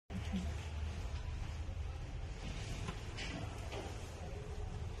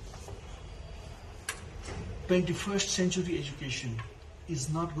21st century education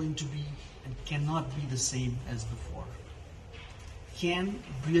is not going to be and cannot be the same as before. Can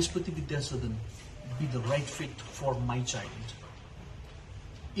Brihaspati Vidyasadan be the right fit for my child?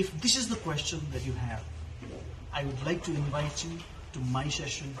 If this is the question that you have, I would like to invite you to my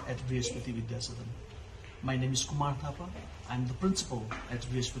session at Brihaspati Vidyasadan. My name is Kumar Thapa. I'm the principal at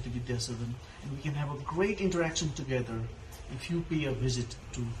Brihaspati Vidyasadan, and we can have a great interaction together if you pay a visit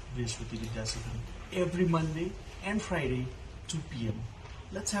to Brihaspati Vidyasadan every Monday and Friday, 2 p.m.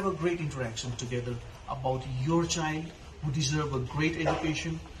 Let's have a great interaction together about your child who deserve a great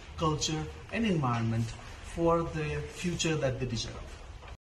education, culture, and environment for the future that they deserve.